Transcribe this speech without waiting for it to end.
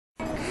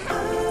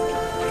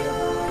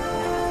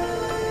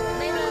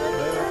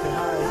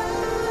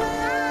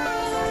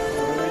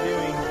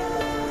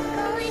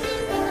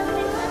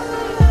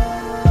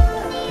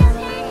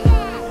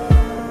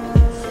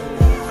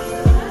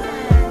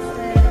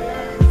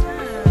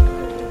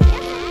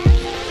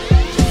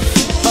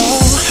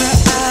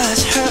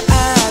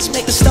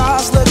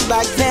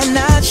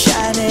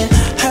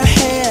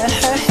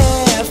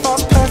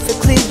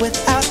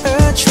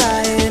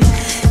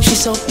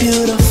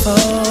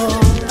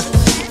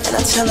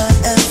tell her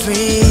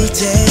every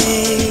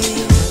day.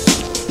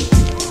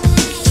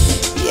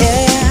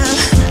 Yeah,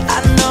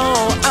 I know,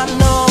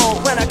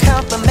 when I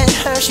compliment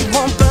her, she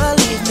won't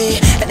believe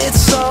me. And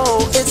it's so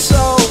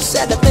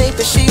sad to think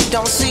that she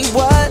don't see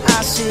what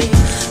I see.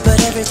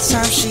 But every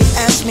time she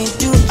asks me,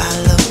 do I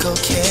look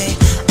okay,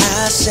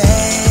 I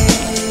say,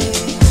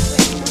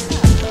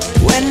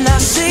 when I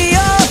see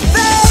your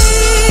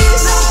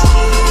face,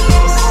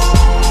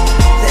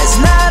 there's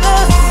not a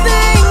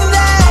thing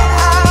that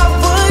I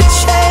would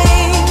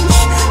change,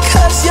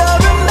 'cause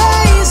you're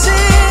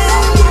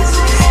amazing,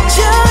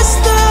 just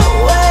the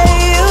way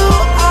you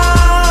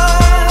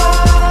are.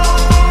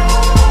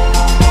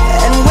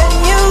 And when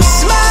you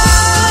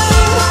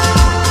smile,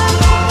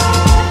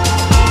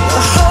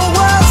 the whole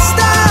world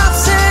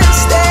stops and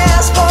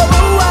stares for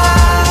a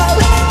while,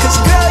 'cause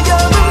girl,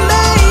 you're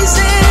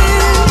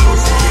amazing,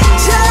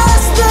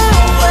 just the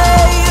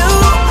way you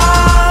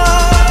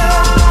are.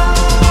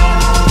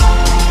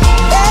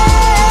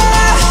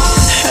 Yeah.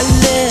 Her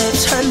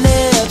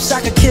lips, I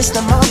could kiss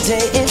them all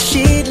day if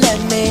she'd let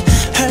me.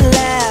 Her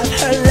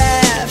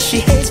laugh, she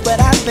hates but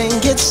I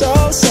think it's so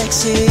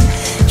sexy.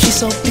 She's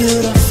so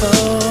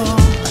beautiful,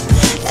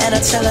 and I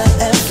tell her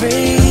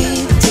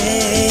every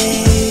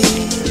day.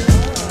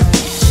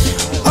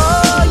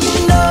 Oh, you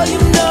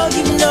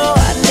know,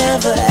 I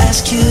never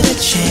ask you to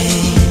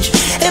change.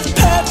 If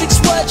perfect's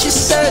what you're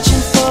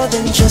searching for,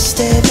 then just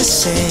stay the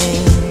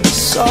same.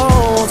 So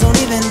don't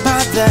even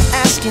bother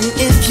asking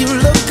if you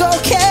look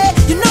okay.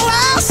 You know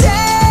I'll say,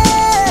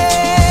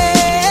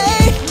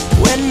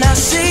 when I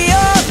see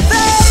your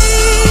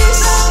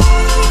face,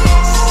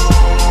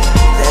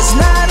 there's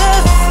not a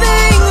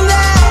thing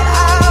that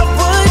I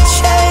would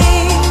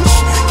change,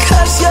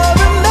 'cause you're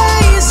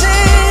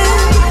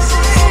amazing,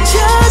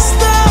 just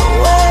the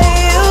way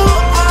you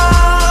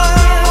are.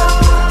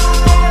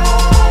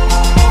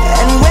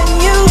 And when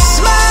you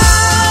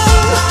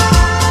smile,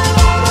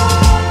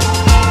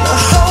 the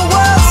whole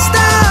world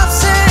stops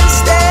and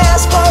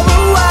stares for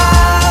a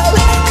while,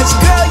 'cause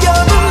girl,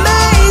 you're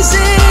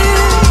amazing,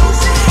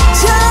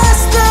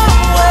 just the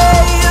way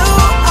you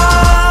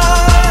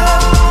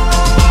are.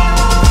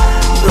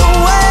 The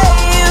way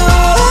you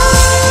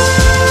are,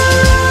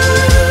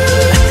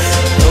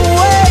 the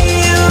way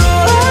you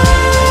are.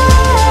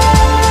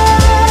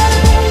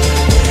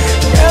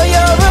 Girl,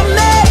 you're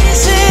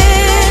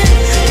amazing,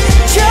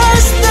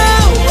 just the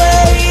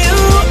way you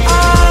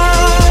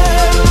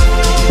are.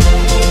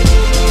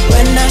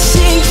 When I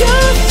see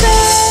your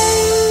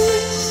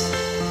face,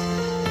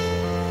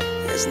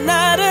 there's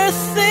not a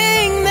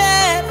thing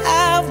that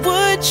I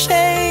would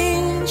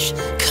change,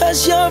 'cause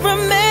you're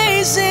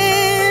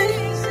amazing,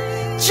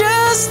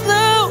 just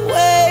the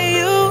way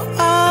you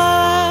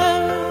are.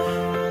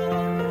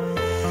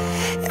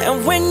 And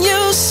when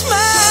you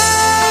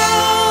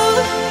smile,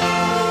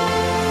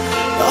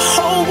 the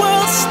whole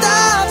world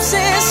stops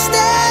and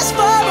stares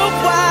for a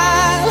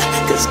while,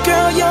 'cause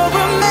girl, you're